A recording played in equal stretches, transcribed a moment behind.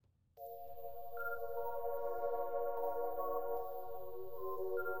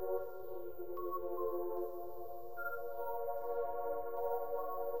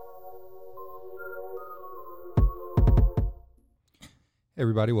Hey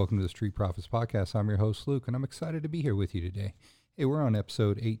everybody, welcome to the Street Profits Podcast. I'm your host, Luke, and I'm excited to be here with you today. Hey, we're on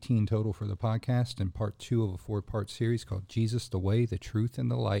episode 18 total for the podcast and part 2 of a 4-part series called Jesus, the Way, the Truth, and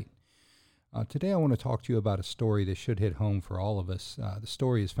the Light. Today I want to talk to you about a story that should hit home for all of us. The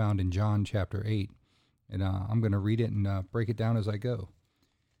story is found in John chapter 8, and I'm going to read it and break it down as I go.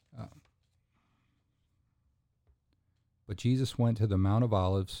 But Jesus went to the Mount of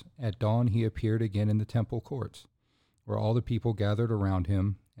Olives. At dawn he appeared again in the temple courts, where all the people gathered around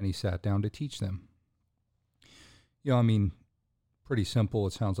him, and he sat down to teach them. Pretty simple.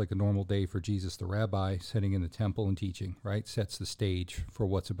 It sounds like a normal day for Jesus the rabbi, sitting in the temple and teaching, right? Sets the stage for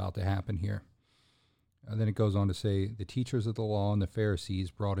what's about to happen here. Then it goes on to say, the teachers of the law and the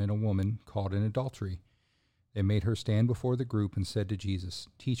Pharisees brought in a woman caught in adultery. They made her stand before the group and said to Jesus,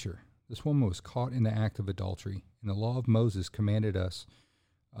 "Teacher, this woman was caught in the act of adultery, and the law of Moses commanded us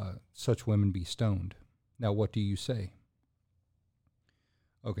such women be stoned. Now, what do you say?"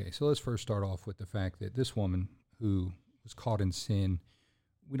 Okay, so let's first start off with the fact that this woman who was caught in sin,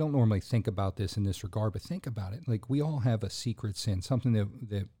 we don't normally think about this in this regard, but think about it. Like, we all have a secret sin, something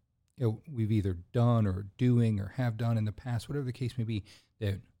that we've either done or doing or have done in the past, whatever the case may be,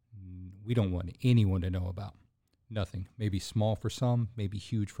 that we don't want anyone to know about. Nothing. Maybe small for some, maybe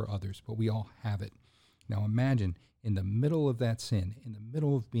huge for others, but we all have it. Now imagine in the middle of that sin, in the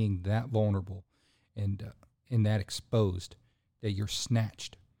middle of being that vulnerable and in that exposed, that you're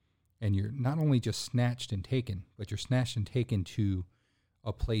snatched. And you're not only just snatched and taken, but you're snatched and taken to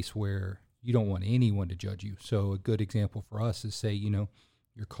a place where you don't want anyone to judge you. So a good example for us is, say, you're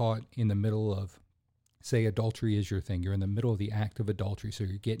caught in the middle of, say, adultery is your thing. You're in the middle of the act of adultery. So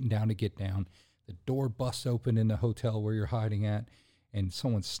you're getting down to get down. The door busts open in the hotel where you're hiding at, and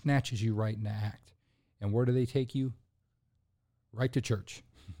someone snatches you right in the act. And where do they take you? Right to church.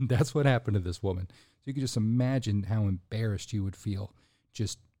 That's what happened to this woman. So you can just imagine how embarrassed you would feel.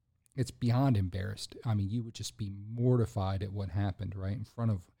 It's beyond embarrassed. I mean, you would just be mortified at what happened, right? In front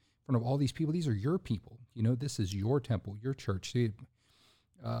of all these people. These are your people. This is your temple, your church.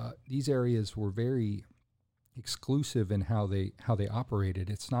 These areas were very exclusive in how they operated.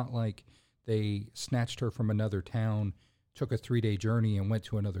 It's not like they snatched her from another town, took a 3-day journey, and went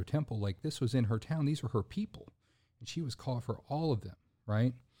to another temple. Like, this was in her town. These were her people. And she was caught for all of them,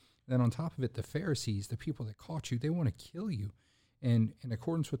 right? And then on top of it, the Pharisees, the people that caught you, they want to kill you. And in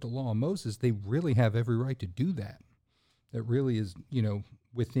accordance with the law of Moses, they really have every right to do that. That really is,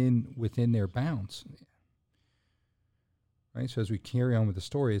 within their bounds. Right? So as we carry on with the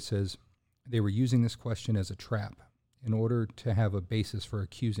story, it says, they were using this question as a trap in order to have a basis for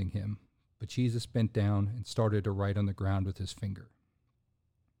accusing him. But Jesus bent down and started to write on the ground with his finger.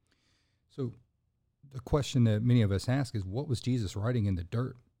 So the question that many of us ask is, what was Jesus writing in the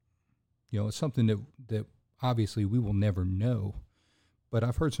dirt? It's something that obviously we will never know. But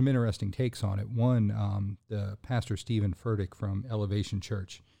I've heard some interesting takes on it. One, the pastor Stephen Furtick from Elevation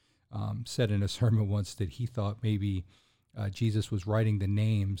Church said in a sermon once that he thought maybe Jesus was writing the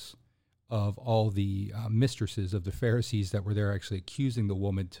names of all the mistresses of the Pharisees that were there, actually accusing the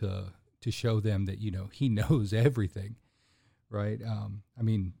woman to show them that, he knows everything, right?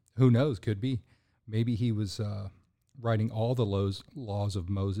 Who knows? Could be. Maybe he was writing all the laws of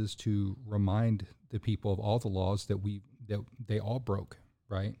Moses to remind the people of all the laws that they all broke,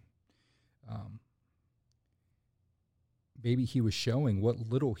 right? Maybe he was showing what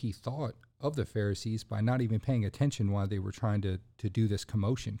little he thought of the Pharisees by not even paying attention while they were trying to do this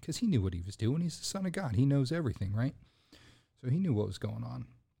commotion, because he knew what he was doing. He's the Son of God. He knows everything, right? So he knew what was going on.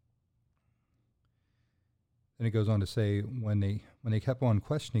 Then it goes on to say, when they kept on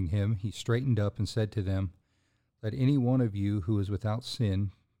questioning him, he straightened up and said to them, "Let any one of you who is without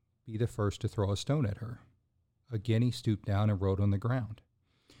sin be the first to throw a stone at her." Again he stooped down and wrote on the ground.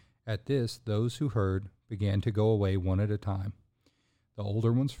 At this, those who heard began to go away one at a time, the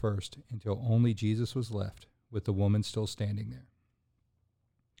older ones first, until only Jesus was left, with the woman still standing there.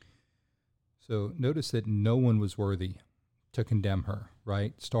 So notice that no one was worthy to condemn her,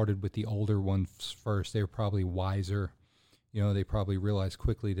 right? Started with the older ones first. They were probably wiser. They probably realized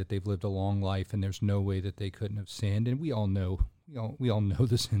quickly that they've lived a long life and there's no way that they couldn't have sinned. And we all know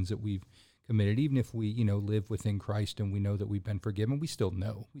the sins that we've committed. Even if we, live within Christ and we know that we've been forgiven, we still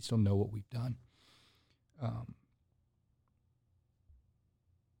know what we've done.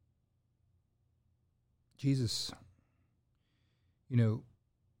 Jesus,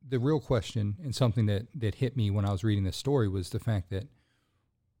 the real question, and something that hit me when I was reading this story, was the fact that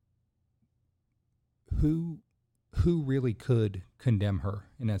who really could condemn her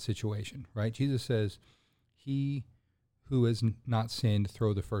in that situation, right? Jesus says, "He who has not sinned,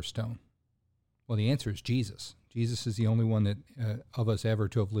 throw the first stone." Well, the answer is Jesus. Jesus is the only one that of us ever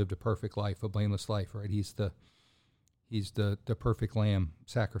to have lived a perfect life, a blameless life, right? He's the perfect lamb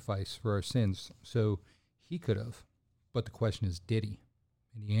sacrifice for our sins. So he could have, but the question is, did he?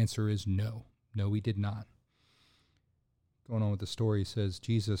 And the answer is no. No, he did not. Going on with the story, says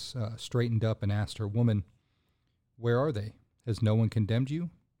Jesus straightened up and asked her, "Woman, where are they? Has no one condemned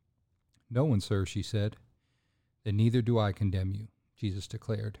you?" "No one, sir," she said. "Then neither do I condemn you," Jesus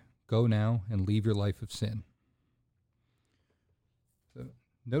declared. "Go now and leave your life of sin." So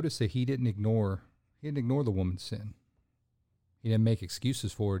notice that he didn't ignore the woman's sin. He didn't make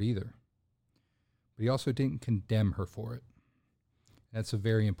excuses for it either. But he also didn't condemn her for it. That's a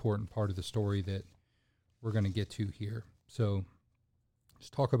very important part of the story that we're going to get to here. So let's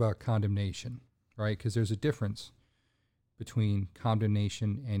talk about condemnation, right? Because there's a difference between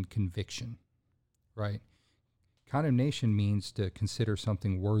condemnation and conviction, right? Condemnation means to consider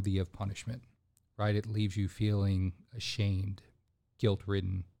something worthy of punishment, right? It leaves you feeling ashamed,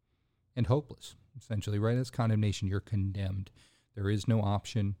 guilt-ridden, and hopeless, essentially, right? That's condemnation. You're condemned. There is no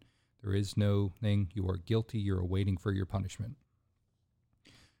option. There is no thing. You are guilty. You're awaiting for your punishment,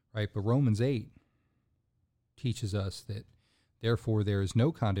 right? But Romans 8 teaches us that, therefore, there is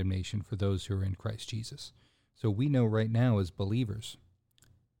no condemnation for those who are in Christ Jesus. So we know right now as believers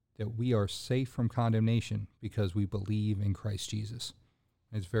that we are safe from condemnation because we believe in Christ Jesus.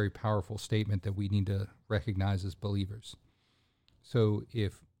 It's a very powerful statement that we need to recognize as believers. So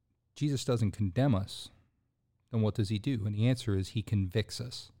if Jesus doesn't condemn us, then what does he do? And the answer is he convicts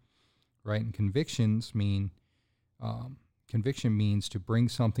us, right? And conviction means to bring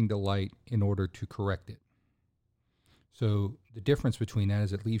something to light in order to correct it. So the difference between that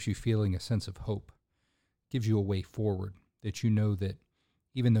is it leaves you feeling a sense of hope, gives you a way forward, that you know that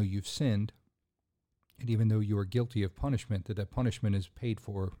even though you've sinned, and even though you are guilty of punishment, that punishment is paid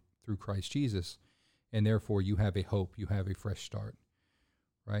for through Christ Jesus, and therefore you have a hope, you have a fresh start,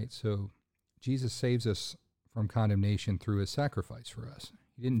 right? So Jesus saves us from condemnation through his sacrifice for us.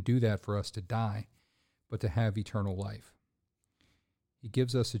 He didn't do that for us to die, but to have eternal life. He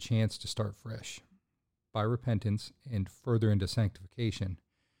gives us a chance to start fresh. By repentance and further into sanctification,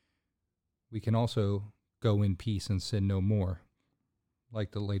 we can also go in peace and sin no more,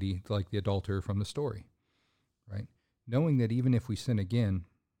 like the adulterer from the story, right? Knowing that even if we sin again,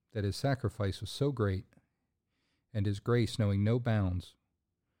 that his sacrifice was so great, and his grace, knowing no bounds,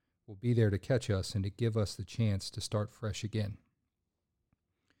 will be there to catch us and to give us the chance to start fresh again.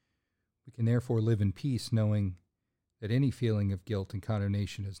 We can therefore live in peace, knowing that any feeling of guilt and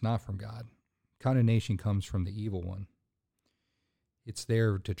condemnation is not from God. Condemnation comes from the evil one. It's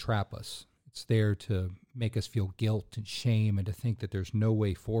there to trap us. It's there to make us feel guilt and shame and to think that there's no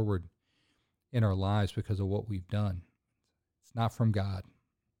way forward in our lives because of what we've done. It's not from God.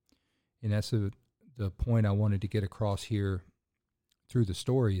 And that's the point I wanted to get across here through the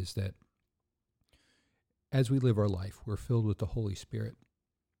story, is that as we live our life, we're filled with the Holy Spirit.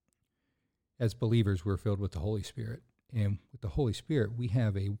 As believers, we're filled with the Holy Spirit. And with the Holy Spirit, we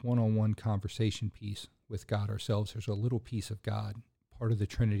have a one-on-one conversation piece with God ourselves. There's a little piece of God, part of the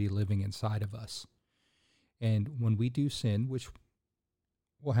Trinity living inside of us. And when we do sin, which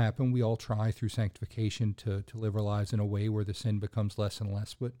will happen, we all try through sanctification to live our lives in a way where the sin becomes less and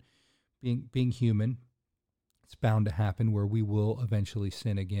less. But being human, it's bound to happen where we will eventually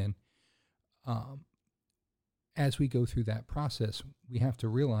sin again. As we go through that process, we have to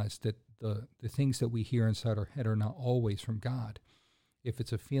realize that the things that we hear inside our head are not always from God. If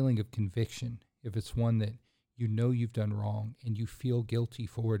it's a feeling of conviction, if it's one that you know you've done wrong and you feel guilty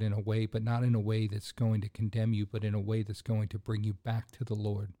for it in a way, but not in a way that's going to condemn you, but in a way that's going to bring you back to the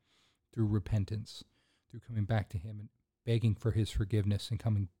Lord through repentance, through coming back to him and begging for his forgiveness and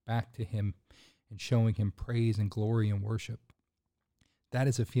coming back to him and showing him praise and glory and worship. That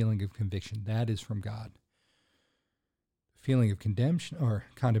is a feeling of conviction. That is from God. Feeling of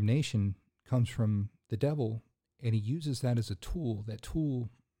condemnation comes from the devil, and he uses that as a tool. That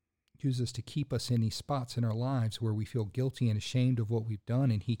tool uses to keep us in these spots in our lives where we feel guilty and ashamed of what we've done,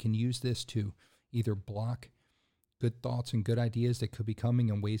 and he can use this to either block good thoughts and good ideas that could be coming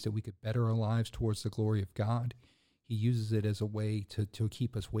in ways that we could better our lives towards the glory of God. He uses it as a way to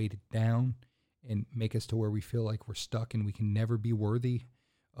keep us weighted down and make us to where we feel like we're stuck and we can never be worthy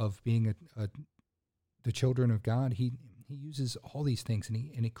of being the children of God. He uses all these things,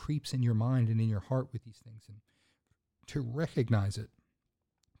 and it creeps in your mind and in your heart with these things. And to recognize it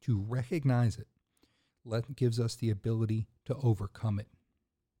gives us the ability to overcome it.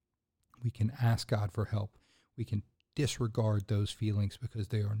 We can ask God for help. We can disregard those feelings because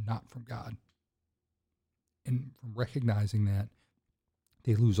they are not from God. And from recognizing that,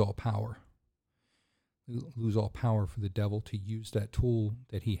 they lose all power. lose all power for the devil to use that tool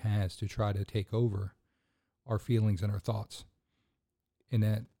that he has to try to take over our feelings and our thoughts. And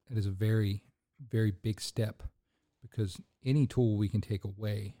that is a very, very big step, because any tool we can take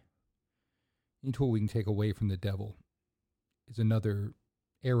away from the devil is another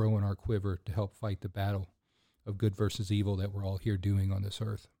arrow in our quiver to help fight the battle of good versus evil that we're all here doing on this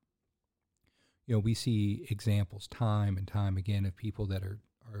earth. We see examples time and time again of people that are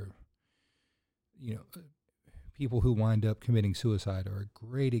people who wind up committing suicide are a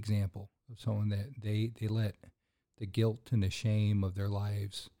great example of someone that they let the guilt and the shame of their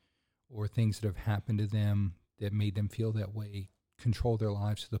lives or things that have happened to them that made them feel that way control their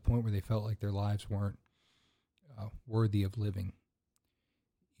lives to the point where they felt like their lives weren't worthy of living.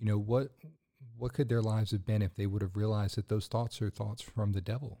 What could their lives have been if they would have realized that those thoughts are thoughts from the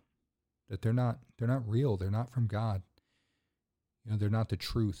devil, that they're not real, they're not from God. They're not the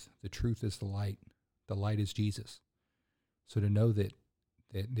truth. The truth is the light. The light is Jesus. So to know that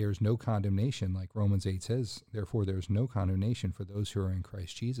there's no condemnation, like Romans 8 says, therefore there's no condemnation for those who are in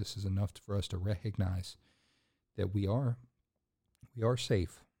Christ Jesus, is enough for us to recognize that we are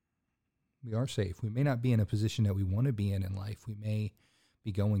safe. We are safe. We may not be in a position that we want to be in life. We may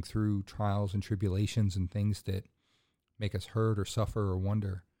be going through trials and tribulations and things that make us hurt or suffer or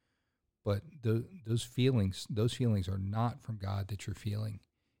wonder. But those feelings are not from God that you're feeling.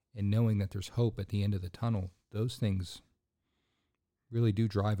 And knowing that there's hope at the end of the tunnel, those things really do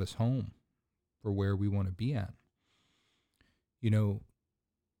drive us home for where we want to be at. This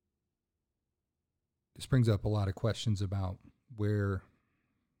brings up a lot of questions about where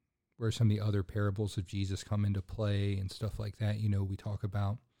some of the other parables of Jesus come into play and stuff like that. We talk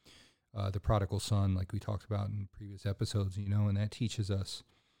about the prodigal son, like we talked about in previous episodes, and that teaches us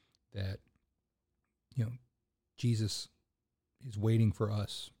that, Jesus is waiting for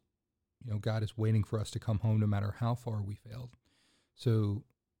us. God is waiting for us to come home no matter how far we failed. So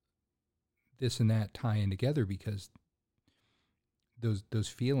this and that tie in together, because those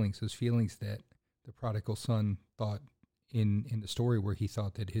feelings that the prodigal son thought in the story, where he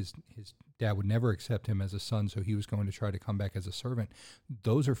thought that his dad would never accept him as a son, so he was going to try to come back as a servant.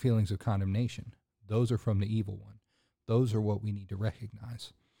 Those are feelings of condemnation. Those are from the evil one. Those are what we need to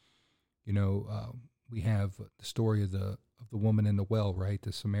recognize. We have the story of the woman in the well, right?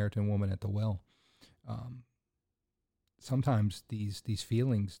 The Samaritan woman at the well. Sometimes these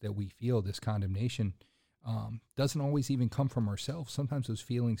feelings that we feel, this condemnation, doesn't always even come from ourselves. Sometimes those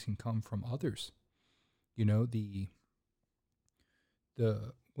feelings can come from others. If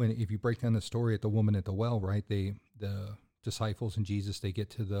you break down the story at the woman at the well, right? The disciples and Jesus, they get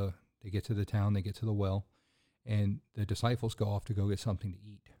to the town, they get to the well, and the disciples go off to go get something to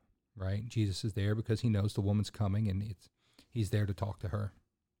eat, right? Jesus is there because he knows the woman's coming, and he's there to talk to her.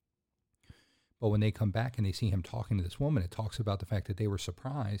 But when they come back and they see him talking to this woman, it talks about the fact that they were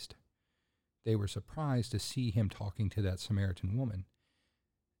surprised. They were surprised to see him talking to that Samaritan woman.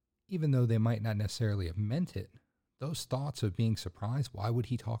 Even though they might not necessarily have meant it, those thoughts of being surprised, why would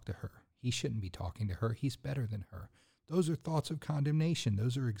he talk to her? He shouldn't be talking to her. He's better than her. Those are thoughts of condemnation.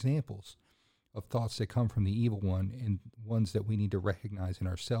 Those are examples of thoughts that come from the evil one, and ones that we need to recognize in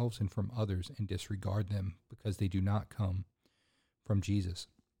ourselves and from others and disregard them because they do not come from Jesus.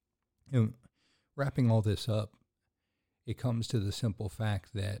 Wrapping all this up, it comes to the simple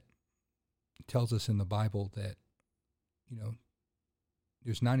fact that it tells us in the Bible that,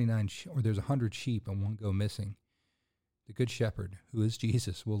 there's 99 or there's 100 sheep and one go missing. The good shepherd, who is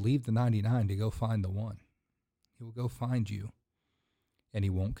Jesus, will leave the 99 to go find the one. He will go find you, and he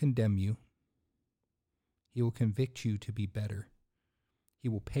won't condemn you. He will convict you to be better. He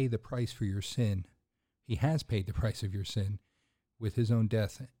will pay the price for your sin. He has paid the price of your sin with his own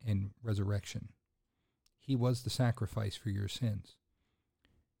death and resurrection. He was the sacrifice for your sins.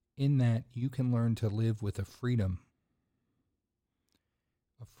 In that, you can learn to live with a freedom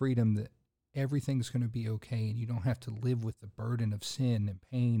that everything's going to be okay, and you don't have to live with the burden of sin and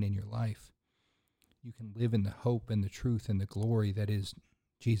pain in your life. You can live in the hope and the truth and the glory that is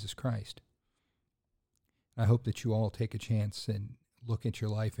Jesus Christ. I hope that you all take a chance and look at your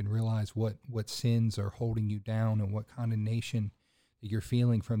life and realize what sins are holding you down and what condemnation that you're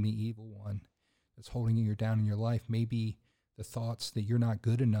feeling from the evil one that's holding you down in your life. Maybe the thoughts that you're not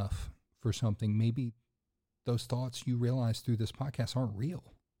good enough for something, maybe those thoughts you realize through this podcast aren't real.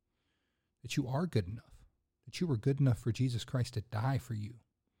 That you are good enough. That you were good enough for Jesus Christ to die for you.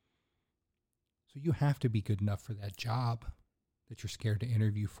 So you have to be good enough for that job that you're scared to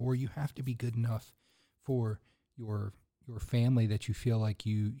interview for. You have to be good enough for your family that you feel like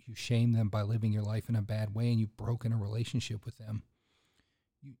you shame them by living your life in a bad way and you've broken a relationship with them.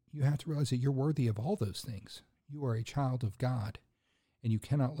 You have to realize that you're worthy of all those things. You are a child of God, and you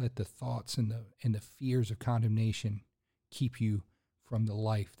cannot let the thoughts and the fears of condemnation keep you from the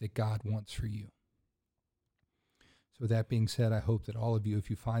life that God wants for you. So with that being said, I hope that all of you, if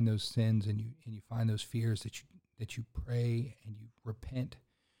you find those sins and you find those fears, that you pray and you repent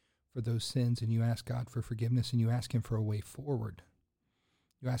for those sins and you ask God for forgiveness and you ask him for a way forward.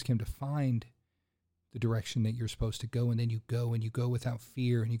 You ask him to find the direction that you're supposed to go, and then you go without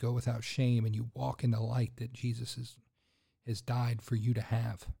fear and you go without shame and you walk in the light that Jesus has died for you to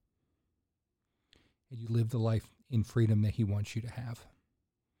have. And you live the life in freedom that he wants you to have.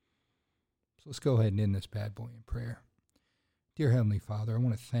 So let's go ahead and end this bad boy in prayer. Dear Heavenly Father, I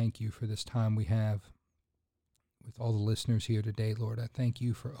want to thank you for this time we have with all the listeners here today, Lord. I thank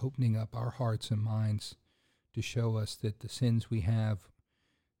you for opening up our hearts and minds to show us that the sins we have,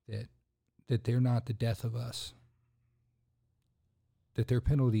 that they're not the death of us, that their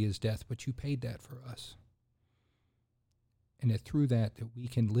penalty is death, but you paid that for us. And that through that we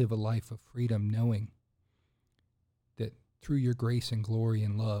can live a life of freedom, knowing that through your grace and glory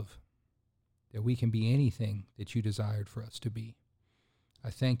and love, that we can be anything that you desired for us to be. I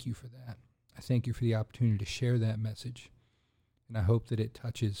thank you for that. I thank you for the opportunity to share that message. And I hope that it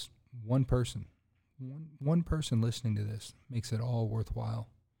touches one person. One person listening to this makes it all worthwhile.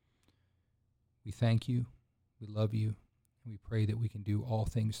 We thank you, we love you, and we pray that we can do all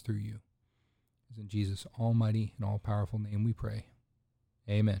things through you. It's in Jesus' almighty and all-powerful name we pray.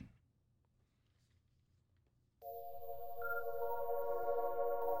 Amen.